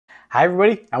Hi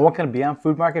everybody, and welcome to Beyond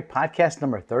Food Market podcast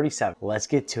number 37. Let's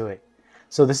get to it.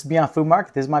 So this is Beyond Food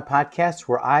Market. This is my podcast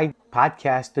where I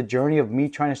podcast the journey of me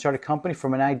trying to start a company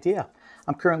from an idea.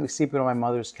 I'm currently sleeping on my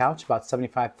mother's couch, about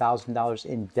 $75,000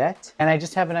 in debt, and I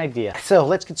just have an idea. So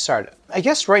let's get started. I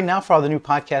guess right now for all the new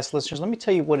podcast listeners, let me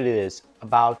tell you what it is.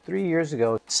 About 3 years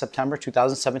ago, September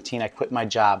 2017, I quit my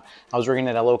job. I was working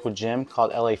at a local gym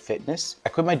called LA Fitness. I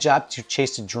quit my job to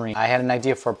chase a dream. I had an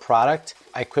idea for a product.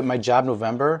 I quit my job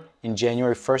November. In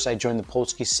January 1st, I joined the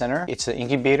Polsky Center. It's an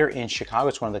incubator in Chicago.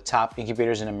 It's one of the top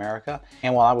incubators in America.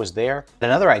 And while I was there, I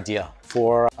had another idea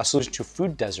for a solution to a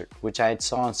food desert, which I had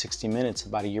saw in 60 Minutes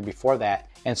about a year before that.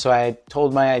 And so I had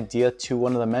told my idea to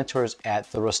one of the mentors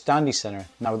at the Rostandi Center.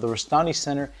 Now, the Rostandi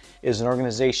Center is an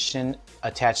organization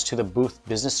attached to the Booth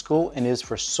Business School and is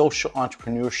for social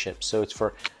entrepreneurship. So it's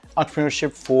for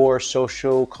entrepreneurship for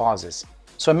social causes.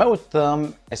 So I met with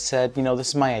them. I said, this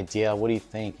is my idea. What do you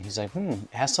think? And he's like, it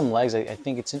has some legs. I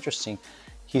think it's interesting.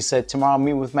 He said, tomorrow I'll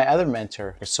meet with my other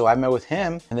mentor. So I met with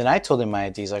him and then I told him my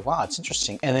idea. He's like, wow, it's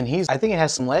interesting. And then I think it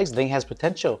has some legs. I think it has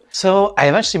potential. So I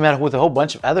eventually met with a whole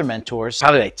bunch of other mentors,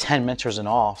 probably like 10 mentors in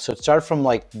all. So it started from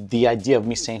like the idea of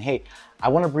me saying, hey, I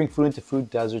want to bring food into food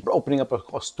desert. We're opening up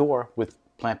a store with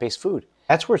plant-based food.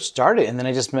 That's where it started. And then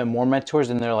I just met more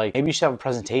mentors and they're like, maybe you should have a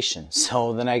presentation.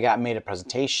 So then I made a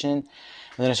presentation.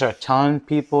 And then I started telling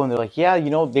people and they're like, yeah,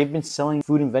 they've been selling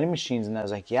food in vending machines. And I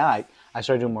was like, yeah, I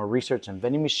started doing more research on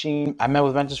vending machine. I met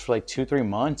with mentors for like 2-3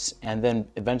 months and then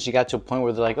eventually got to a point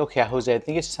where they're like, okay, Jose, I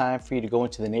think it's time for you to go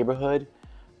into the neighborhood,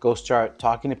 go start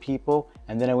talking to people.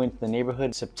 And then I went to the neighborhood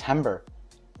in September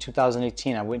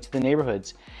 2018. I went to the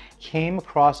neighborhoods, came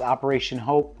across Operation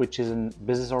Hope, which is a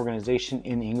business organization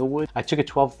in Inglewood. I took a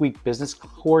 12-week business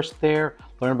course there,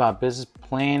 learned about business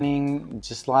planning,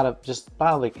 just a lot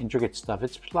of like intricate stuff.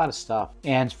 It's a lot of stuff.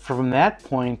 And from that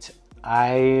point,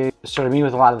 I started meeting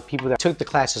with a lot of the people that took the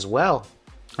class as well.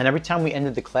 And every time we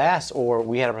ended the class or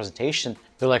we had a presentation,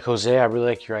 they're like, Jose, I really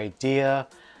like your idea.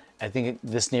 I think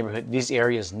this neighborhood, these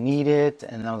areas need it.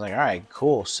 And I was like, all right,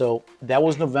 cool. So that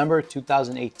was November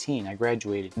 2018. I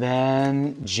graduated.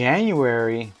 Then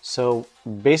January, so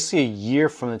basically a year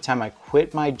from the time I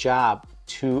quit my job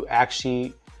to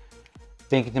actually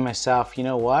thinking to myself, you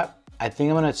know what? I think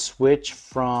I'm gonna switch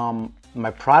from my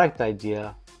product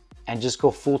idea and just go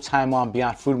full-time on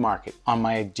Beyond Food Market on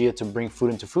my idea to bring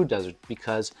food into food desert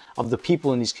because of the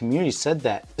people in these communities said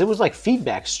that. It was like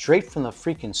feedback straight from the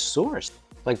freaking source.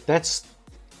 Like that's,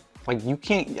 like you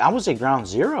can't, I was at ground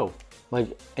zero, like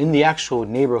in the actual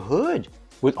neighborhood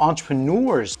with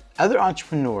entrepreneurs, other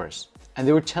entrepreneurs. And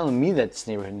they were telling me that this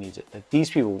neighborhood needs it, that these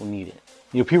people will need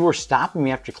it. People were stopping me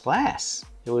after class.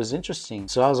 It was interesting.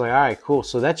 So I was like, all right, cool.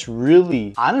 So that's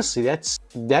really, honestly, that's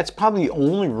probably the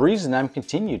only reason I'm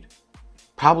continued.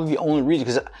 Probably the only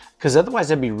reason, because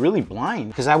otherwise I'd be really blind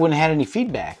because I wouldn't have had any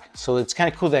feedback. So it's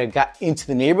kind of cool that I got into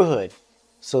the neighborhood.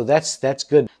 So that's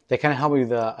good. That kind of helped me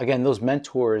again, those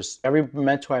mentors, every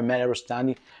mentor I met at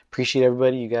Rostandi, appreciate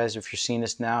everybody. You guys, if you're seeing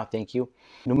this now, thank you.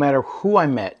 No matter who I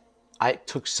met, I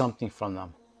took something from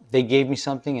them. They gave me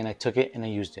something and I took it and I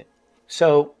used it.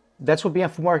 So that's what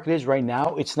Beyond Food Market is right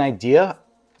now. It's an idea.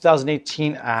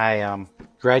 2018, I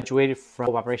graduated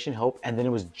from Operation Hope, and then it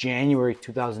was January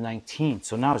 2019.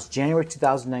 So now it's January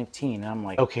 2019, and I'm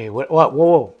like, okay,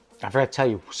 whoa, I forgot to tell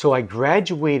you. So I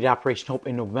graduated Operation Hope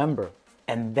in November,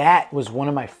 and that was one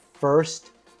of my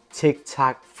first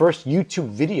first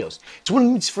YouTube videos. It's one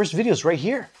of these first videos right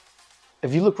here.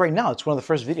 If you look right now, it's one of the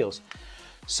first videos.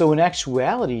 So in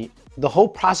actuality, the whole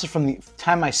process from the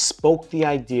time I spoke the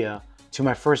idea to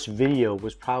my first video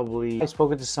was probably, I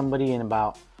spoke it to somebody in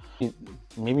about,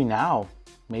 maybe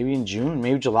in June,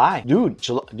 maybe July. Dude,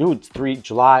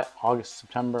 July, August,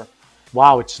 September.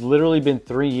 Wow, it's literally been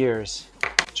 3 years.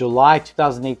 July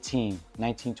 2018,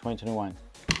 2021.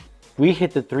 We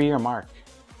hit the 3-year mark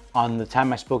on the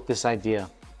time I spoke this idea.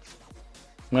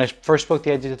 When I first spoke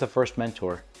the idea to the first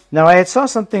mentor. Now I had saw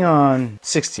something on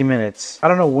 60 Minutes. I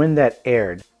don't know when that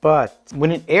aired, but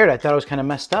when it aired, I thought it was kind of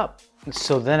messed up.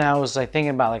 So then I was like thinking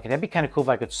about like, that'd be kind of cool if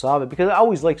I could solve it because I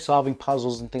always liked solving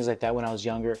puzzles and things like that when I was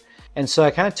younger. And so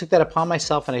I kind of took that upon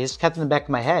myself and I just kept it in the back of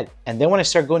my head. And then when I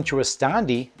started going to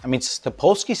Rostandi, it's the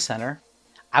Polsky Center,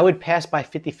 I would pass by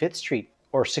 55th Street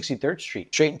or 63rd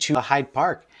Street straight into Hyde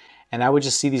Park. And I would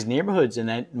just see these neighborhoods and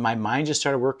then my mind just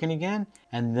started working again.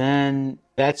 And then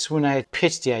that's when I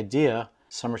pitched the idea,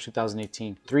 summer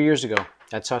 2018, 3 years ago.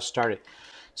 That's how it started.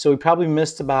 So we probably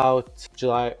missed about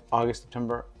July, August,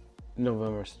 September,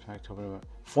 November, October, November,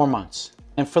 4 months.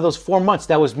 And for those 4 months,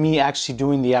 that was me actually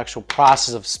doing the actual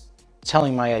process of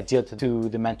telling my idea to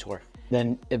the mentor.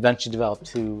 Then eventually developed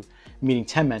to meeting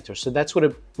 10 mentors. So that's what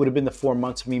it would have been the 4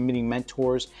 months of me meeting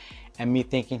mentors and me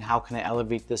thinking, how can I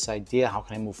elevate this idea? How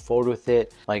can I move forward with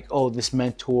it? Like, oh, this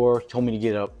mentor told me to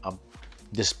get a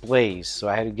displays. So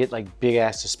I had to get like big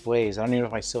ass displays. I don't even know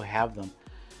if I still have them.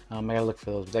 I gotta look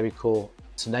for those, but that'd be cool.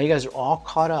 So now you guys are all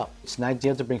caught up. It's an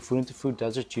idea to bring food into food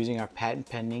deserts using our patent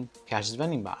pending cashless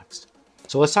vending box.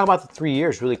 So let's talk about the 3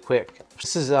 years really quick.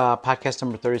 This is podcast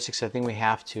number 36. I think we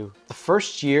have to. The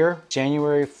first year,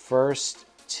 January 1st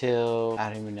till, I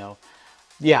don't even know.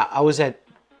 Yeah, I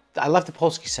left the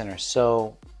Polsky Center.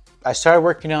 So I started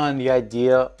working on the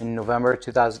idea in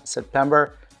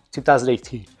September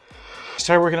 2018. I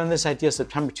started working on this idea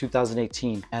September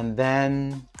 2018. And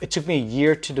then it took me a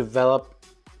year to develop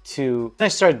I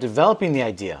started developing the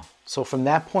idea. So from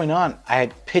that point on, I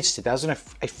had pitched it. That was when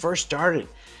I first started.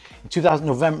 In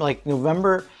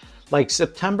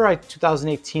September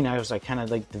 2018, I was like kind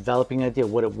of like developing an idea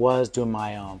of what it was, doing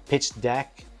my pitch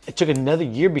deck. It took another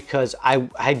year because I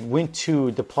went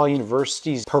to DePaul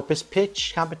University's purpose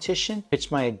pitch competition,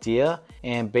 pitched my idea,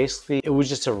 and basically it was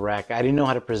just a wreck. I didn't know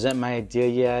how to present my idea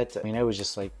yet. I mean, it was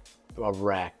just like a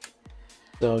wreck.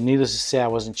 So needless to say, I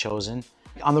wasn't chosen.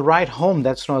 On the ride home,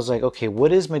 that's when I was like, okay,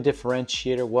 what is my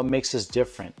differentiator? What makes us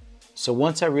different? So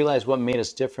once I realized what made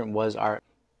us different was our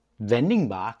vending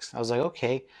box, I was like,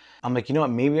 okay. I'm like, you know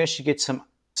what? Maybe I should get some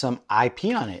IP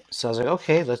on it. So I was like,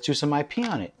 okay, let's do some IP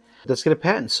on it. Let's get a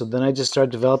patent. So then I just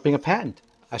started developing a patent.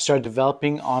 I started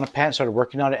developing on a patent, started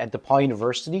working on it at DePaul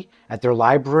University, at their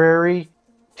library,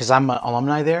 because I'm an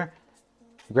alumni there.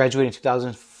 I graduated in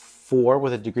 2004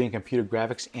 with a degree in computer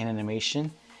graphics and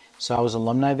animation. So I was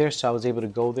alumni there, so I was able to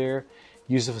go there,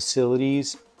 use the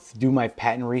facilities, do my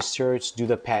patent research, do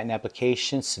the patent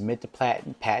application, submit the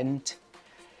patent.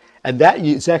 And that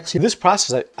is actually, this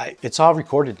process, it's all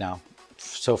recorded now.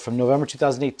 So from November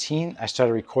 2018, I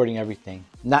started recording everything.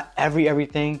 Not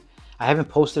everything. I haven't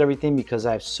posted everything because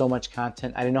I have so much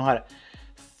content. I didn't know how to,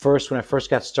 when I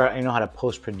first got started, I didn't know how to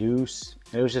post-produce.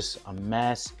 It was just a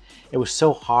mess. It was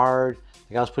so hard.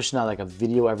 Like I was pushing out like a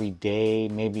video every day,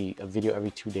 maybe a video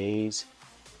every 2 days.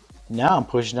 Now I'm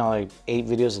pushing out like 8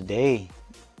 videos a day,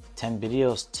 10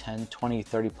 videos, 10, 20,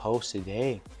 30 posts a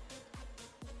day.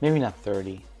 Maybe not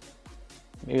 30.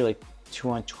 Maybe like 2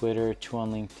 on Twitter, 2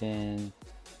 on LinkedIn,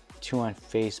 2 on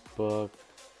Facebook,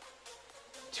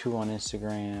 2 on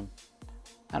Instagram.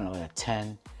 I don't know, like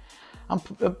 10.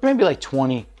 Maybe like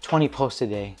 20 posts a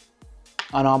day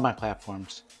on all my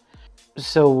platforms.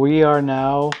 So we are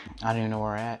now, I don't even know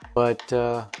where we're at, but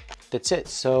that's it.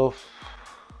 So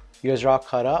you guys are all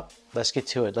caught up. Let's get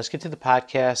to it. Let's get to the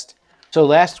podcast. So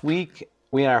last week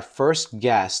we had our first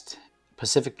guest,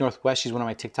 Pacific Northwest. She's one of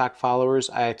my TikTok followers.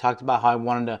 I talked about how I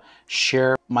wanted to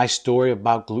share my story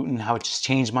about gluten, how it just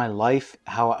changed my life,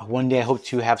 how one day I hope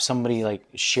to have somebody like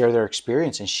share their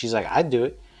experience. And she's like, I'd do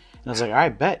it. And I was like, all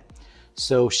right, bet.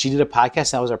 So she did a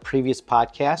podcast. That was our previous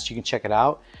podcast. You can check it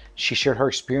out. She shared her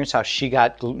experience, how she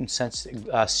got gluten-sensitive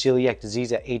celiac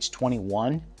disease at age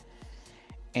 21.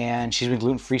 And she's been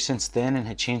gluten-free since then and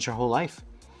had changed her whole life.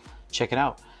 Check it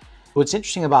out. What's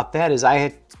interesting about that is I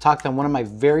had talked on one of my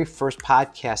very first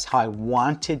podcasts how I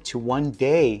wanted to one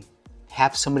day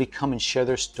have somebody come and share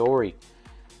their story.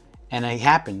 And it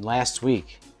happened last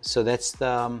week. So that's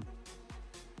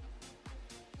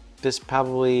this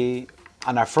probably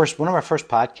on one of our first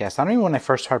podcasts. I don't even know when I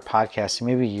first started podcasting,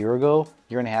 maybe a year ago,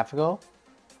 year and a half ago,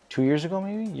 2 years ago,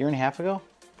 maybe year and a half ago.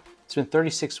 It's been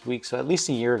 36 weeks, so at least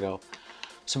a year ago.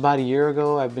 So about a year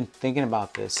ago, I've been thinking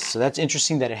about this. So that's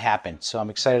interesting that it happened. So I'm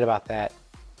excited about that.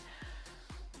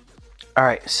 All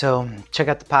right, so check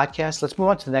out the podcast. Let's move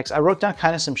on to the next. I wrote down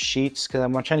kind of some sheets because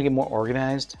I'm trying to get more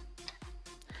organized.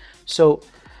 So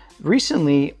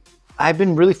recently, I've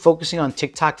been really focusing on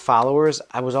TikTok followers.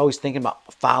 I was always thinking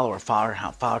about follower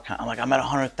count. I'm like, I'm at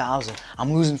 100,000.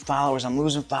 I'm losing followers.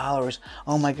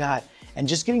 Oh my God. And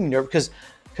just getting nervous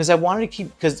because I wanted to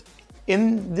keep, because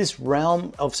in this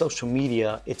realm of social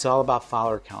media, it's all about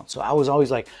follower count. So I was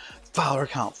always like, follower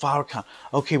count.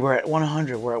 Okay, we're at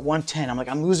 100, we're at 110. I'm like,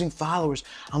 I'm losing followers.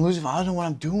 I don't know what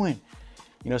I'm doing.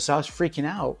 So I was freaking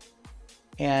out.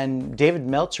 And David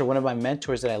Meltzer, one of my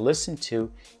mentors that I listened to,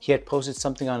 he had posted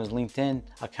something on his LinkedIn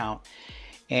account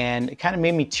and it kind of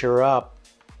made me tear up.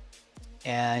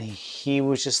 And he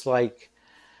was just like,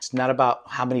 it's not about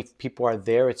how many people are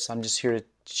there. I'm just here to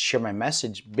share my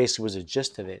message, basically was the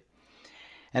gist of it.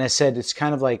 And I said, it's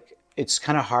kind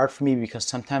of hard for me because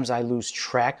sometimes I lose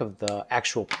track of the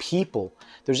actual people.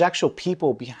 There's actual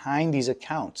people behind these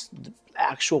accounts,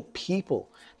 actual people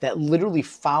that literally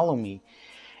follow me.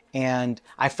 And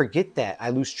I forget that. I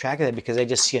lose track of that because I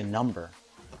just see a number.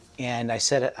 And I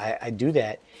said, I do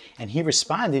that. And he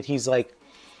responded, he's like,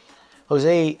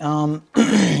 Jose,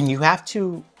 you have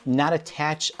to not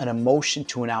attach an emotion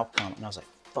to an outcome. And I was like,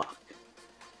 fuck.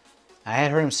 I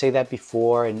had heard him say that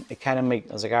before, and it kind of made,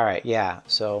 I was like, all right, yeah.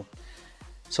 So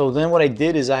then what I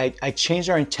did is I changed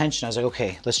our intention. I was like,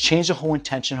 okay, let's change the whole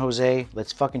intention, Jose.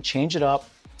 Let's fucking change it up.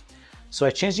 So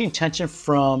I changed the intention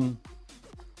from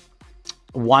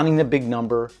wanting the big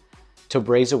number to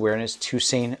raise awareness to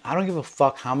saying, I don't give a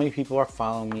fuck how many people are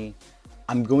following me.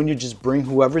 I'm going to just bring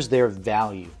whoever's there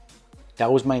value.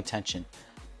 That was my intention.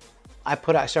 I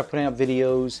started putting out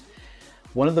videos.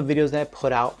 One of the videos that I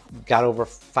put out got over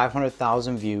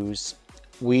 500,000 views.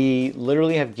 We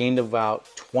literally have gained about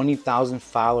 20,000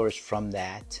 followers from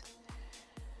that.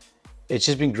 It's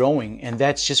just been growing, and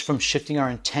that's just from shifting our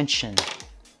intention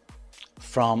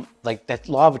from like that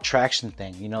law of attraction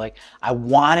thing. You know, like I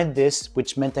wanted this,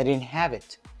 which meant I didn't have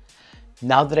it.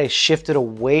 Now that I shifted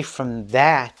away from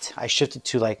that, I shifted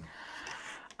to like,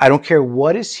 I don't care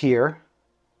what is here.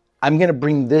 I'm going to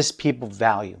bring this people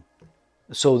value.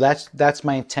 So that's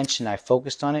my intention. I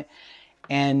focused on it,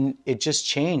 and it just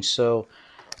changed. So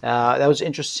that was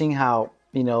interesting how,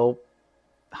 you know,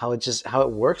 how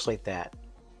it works like that.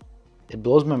 It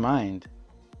blows my mind.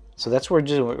 So that's what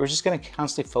we're just going to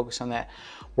constantly focus on that.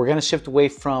 We're going to shift away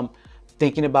from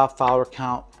thinking about follower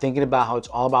count, thinking about how it's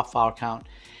all about follower count.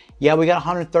 Yeah, we got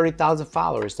 130,000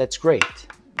 followers. That's great.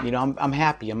 You know, I'm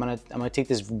happy. I'm gonna take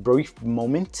this brief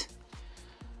moment,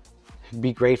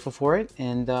 be grateful for it,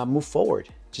 and move forward.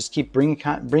 Just keep bringing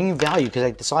value, because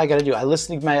that's all I got to do. I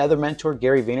listen to my other mentor,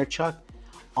 Gary Vaynerchuk.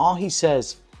 All he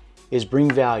says is bring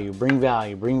value, bring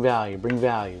value, bring value, bring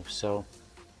value. So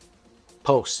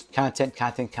post, content,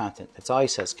 content, content. That's all he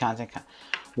says, content,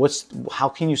 content. How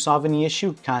can you solve any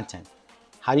issue? Content.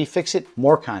 How do you fix it?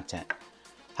 More content.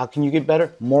 How can you get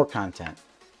better? More content.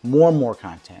 More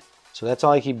content. So that's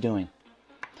all I keep doing.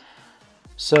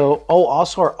 So,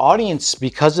 also our audience,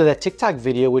 because of that TikTok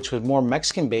video, which was more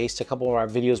Mexican based, a couple of our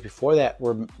videos before that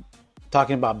were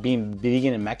talking about being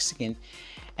vegan and Mexican.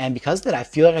 And because of that, I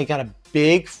feel like I got a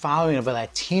big following of a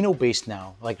Latino base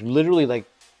now. Like literally like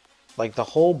the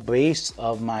whole base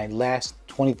of my last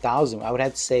 20,000. I would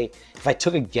have to say, if I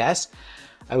took a guess,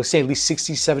 I would say at least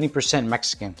 60-70%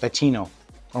 Mexican, Latino,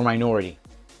 or minority.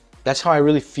 That's how I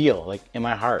really feel, like in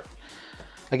my heart.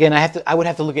 Again, I would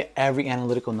have to look at every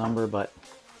analytical number, but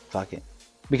fuck it.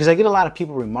 Because I get a lot of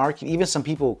people remarking, even some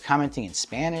people commenting in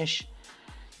Spanish.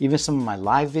 Even some of my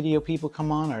live video people come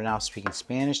on are now speaking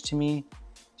Spanish to me.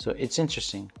 So it's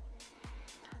interesting.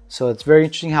 So it's very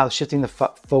interesting how shifting the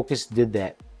focus did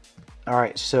that. All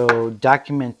right, so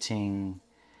documenting.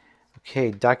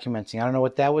 Okay, documenting. I don't know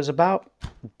what that was about,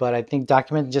 but I think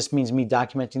documenting just means me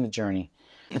documenting the journey.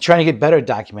 I'm trying to get better at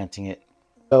documenting it.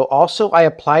 So also I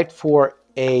applied for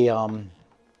a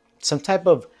some type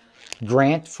of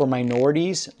grant for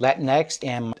minorities, Latinx,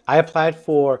 and I applied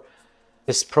for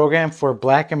this program for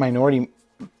Black and minority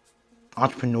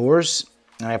entrepreneurs,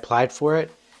 and I applied for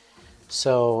it.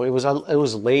 So it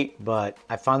was late, but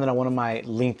I found that on one of my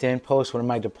LinkedIn posts, one of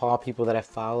my DePaul people that I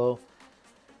follow,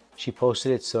 she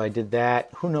posted it, so I did that.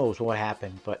 Who knows what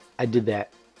happened, but I did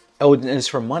that. Oh, and it's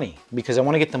for money, because I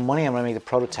want to get the money. I'm going to make the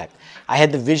prototype. I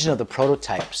had the vision of the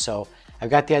prototype, so I've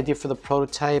got the idea for the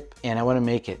prototype, and I want to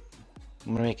make it.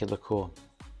 I'm going to make it look cool.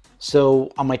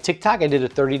 So on my TikTok, I did a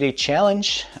 30-day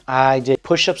challenge. I did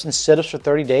push-ups and sit-ups for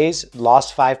 30 days,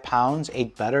 lost 5 pounds,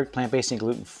 ate better, plant-based and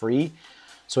gluten-free.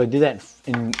 So I did that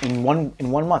in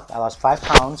one month. I lost 5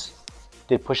 pounds,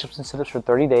 did push-ups and sit-ups for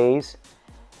 30 days,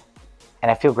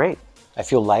 and I feel great. I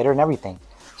feel lighter and everything.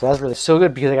 So that's really so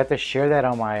good, because I got to share that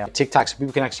on my TikTok so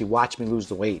people can actually watch me lose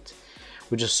the weight,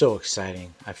 which is so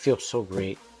exciting. I feel so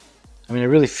great. I mean, I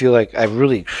really feel like I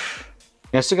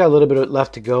still got a little bit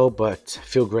left to go, but I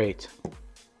feel great.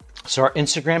 So our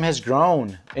Instagram has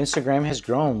grown. Instagram has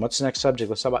grown. What's the next subject?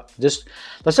 Let's talk about this.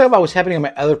 Let's talk about what's happening on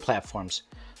my other platforms.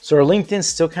 So our LinkedIn's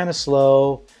still kind of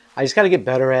slow. I just got to get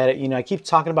better at it. You know, I keep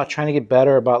talking about trying to get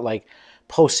better about like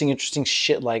posting interesting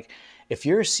shit like, if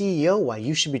you're a CEO, why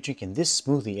you should be drinking this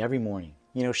smoothie every morning.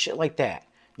 You know, shit like that.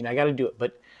 You know, I got to do it.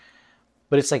 But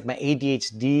it's like my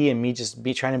ADHD and me just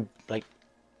be trying to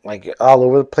like all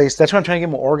over the place. That's why I'm trying to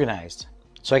get more organized,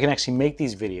 so I can actually make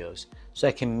these videos. So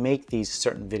I can make these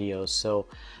certain videos. So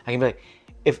I can be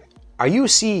like, are you a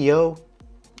CEO?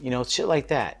 You know, shit like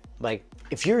that. Like,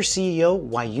 if you're a CEO,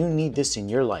 why you need this in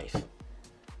your life.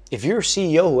 If you're a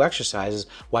CEO who exercises,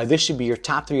 why this should be your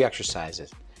top 3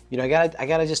 exercises. You know, I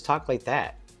gotta just talk like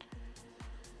that.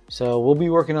 So we'll be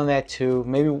working on that too.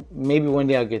 Maybe one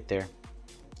day I'll get there.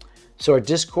 So our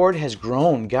Discord has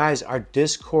grown, guys. Our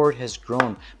Discord has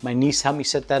grown. My niece helped me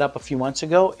set that up a few months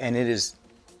ago, and it is,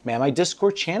 man, my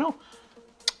Discord channel.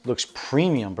 looks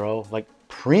premium, bro. Like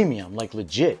premium, like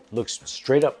legit. Looks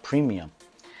straight up premium.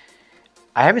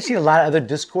 I haven't seen a lot of other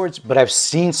Discords, but I've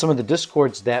seen some of the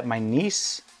Discords that my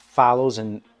niece follows,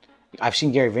 and I've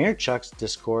seen Gary Vaynerchuk's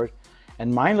Discord,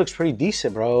 and mine looks pretty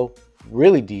decent, bro.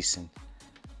 Really decent.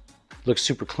 Looks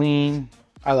super clean.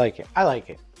 I like it. I like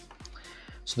it.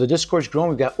 So the Discord's growing.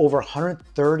 We've got over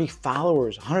 130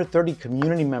 followers, 130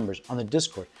 community members on the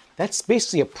Discord. That's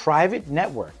basically a private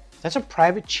network. That's a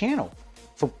private channel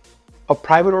for a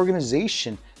private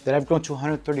organization that I've grown to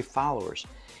 130 followers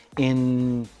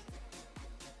in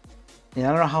I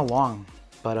don't know how long,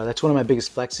 but that's one of my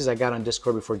biggest flexes. I got on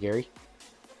Discord before Gary,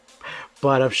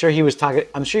 but I'm sure he was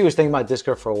thinking about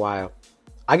Discord for a while.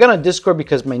 I got on Discord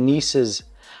because my nieces,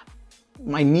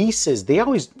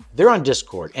 they're on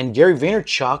Discord, and Gary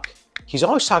Vaynerchuk, he's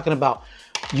always talking about,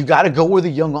 you got to go where the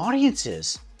young audience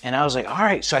is. And I was like, all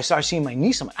right. So I started seeing my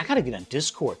niece. I'm like, I got to get on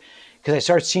Discord, because I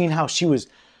started seeing how she was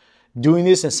doing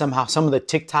this, and somehow some of the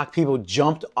TikTok people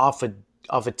jumped off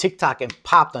of TikTok and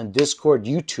popped on Discord,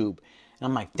 YouTube. And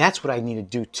I'm like, that's what I need to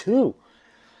do too.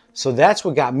 So that's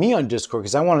what got me on Discord,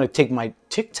 because I wanted to take my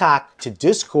TikTok to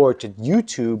Discord to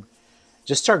YouTube,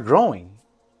 just start growing.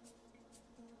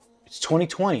 It's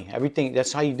 2020. Everything,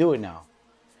 that's how you do it now.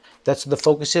 That's what the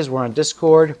focus is. We're on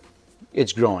Discord.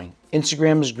 It's growing.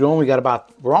 Instagram is growing.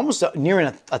 We're almost nearing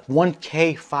a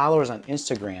 1K followers on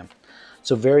Instagram.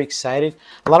 So very excited.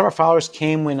 A lot of our followers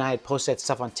came when I had posted that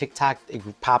stuff on TikTok. It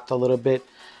popped a little bit.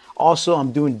 Also,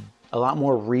 I'm doing a lot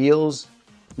more reels.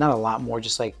 Not a lot more,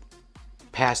 just like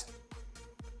past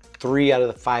 3 out of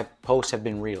the 5 posts have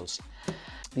been reels.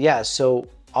 Yeah, so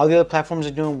all the other platforms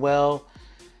are doing well.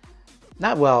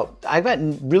 Not well. I've got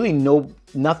really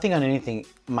nothing on anything.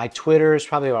 My Twitter is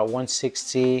probably about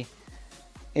 160.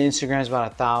 Instagram's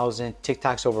about 1,000.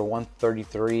 TikTok's over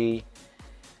 133.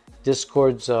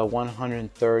 Discord's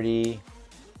 130.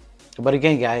 But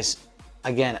again, guys,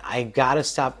 I gotta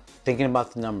stop thinking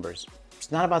about the numbers.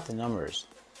 It's not about the numbers.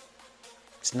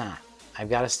 It's not. I've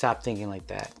got to stop thinking like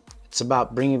that. It's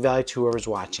about bringing value to whoever's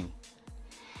watching.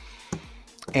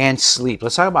 And sleep.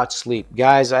 Let's talk about sleep.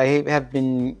 Guys, I have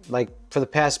been, for the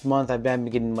past month, I've been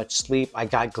getting much sleep. I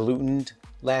got glutened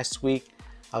last week.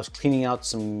 I was cleaning out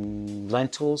some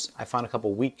lentils. I found a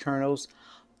couple wheat kernels.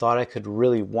 Thought I could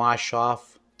really wash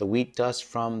off the wheat dust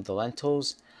from the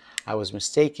lentils. I was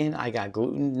mistaken. I got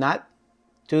gluten. Not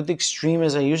to the extreme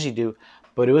as I usually do,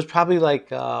 but it was probably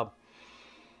like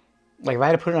if I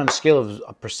had to put it on a scale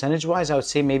of percentage-wise, I would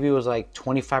say maybe it was like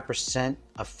 25%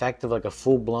 effect of like a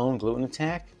full-blown gluten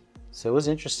attack. So it was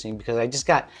interesting, because I just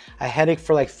got a headache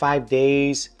for like 5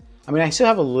 days. I mean, I still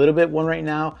have a little bit one right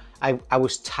now. I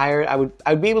was tired.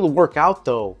 I'd be able to work out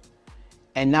though,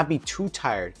 and not be too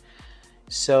tired.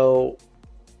 So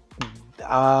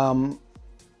I'm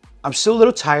still a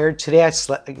little tired today. I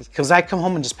slept because I come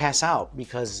home and just pass out,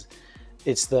 because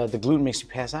it's the gluten makes you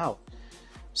pass out.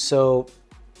 So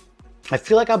I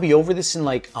feel like I'll be over this in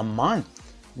like a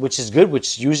month, which is good,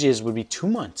 which usually would be 2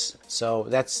 months. So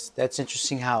that's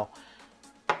interesting how,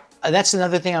 that's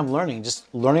another thing I'm learning,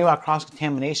 just learning about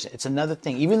cross-contamination. It's another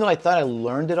thing. Even though I thought I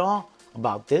learned it all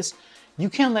about this, you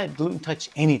can't let gluten touch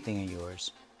anything of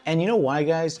yours. And you know why,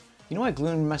 guys? You know why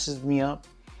gluten messes me up?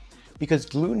 Because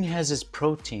gluten has this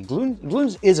protein.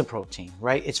 Gluten is a protein,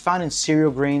 right? It's found in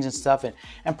cereal grains and stuff,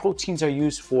 and proteins are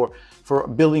used for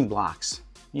building blocks.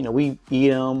 You know, we eat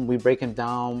them, we break them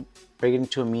down, break it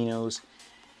into aminos.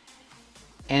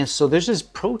 And so there's this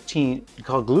protein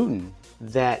called gluten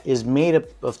that is made up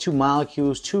of 2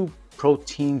 molecules, 2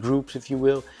 protein groups, if you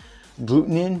will,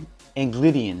 glutenin and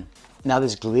gliadin. Now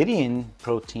this gliadin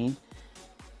protein,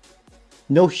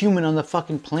 no human on the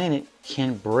fucking planet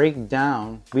can break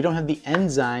down. We don't have the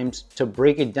enzymes to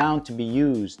break it down to be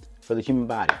used for the human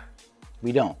body.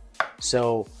 We don't.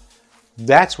 So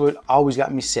that's what always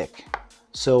got me sick.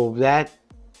 So that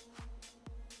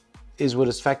is what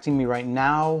is affecting me right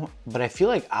now. But I feel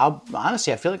like I'll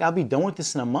be done with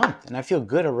this in a month, and I feel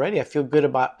good already. I feel good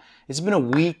about, it's been a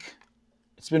week.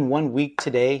 It's been 1 week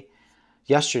today.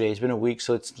 Yesterday, it's been a week.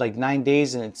 So it's like 9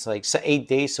 days, and it's like 8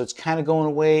 days. So it's kind of going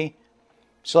away.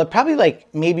 So I probably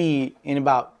maybe in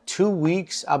about 2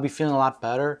 weeks, I'll be feeling a lot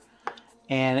better.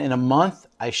 And in a month,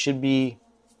 I should be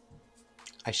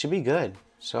good.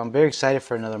 So I'm very excited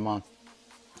for another month.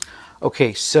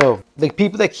 Okay, so the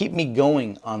people that keep me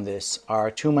going on this are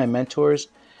 2 of my mentors,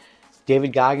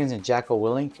 David Goggins and Jocko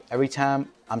Willink. Every time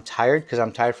I'm tired, because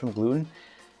I'm tired from gluten,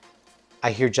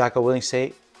 I hear Jocko Willink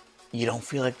say, you don't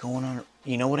feel like going on,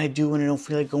 you know what I do when I don't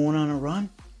feel like going on a run?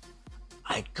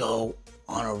 I go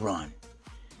on a run.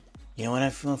 You know what I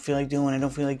feel like doing when I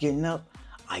don't feel like getting up?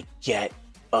 I get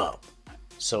up.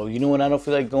 So you know when I don't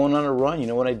feel like going on a run, you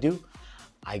know what I do?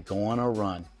 I go on a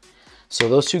run. So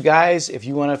those two guys, if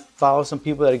you want to follow some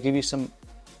people that'll give you some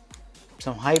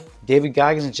hype, David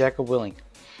Goggins and Jacob Willing.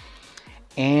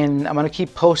 And I'm going to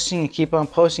keep posting and keep on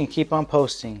posting and keep on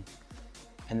posting.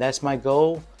 And that's my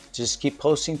goal. Just keep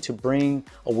posting to bring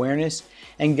awareness.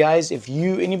 And guys, if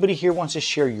anybody here wants to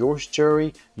share your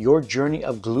story, your journey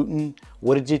of gluten,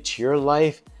 what it did to your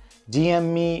life,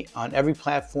 DM me on every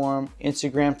platform.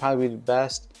 Instagram probably the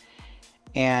best.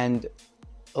 And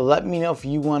let me know if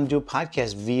you want to do a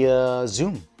podcast via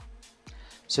Zoom.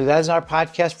 So that's our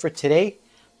podcast for today.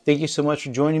 Thank you so much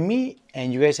for joining me,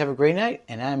 and you guys have a great night,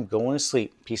 and I'm going to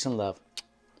sleep. Peace and love.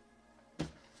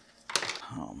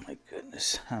 Oh my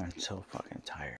goodness, I'm so fucking tired.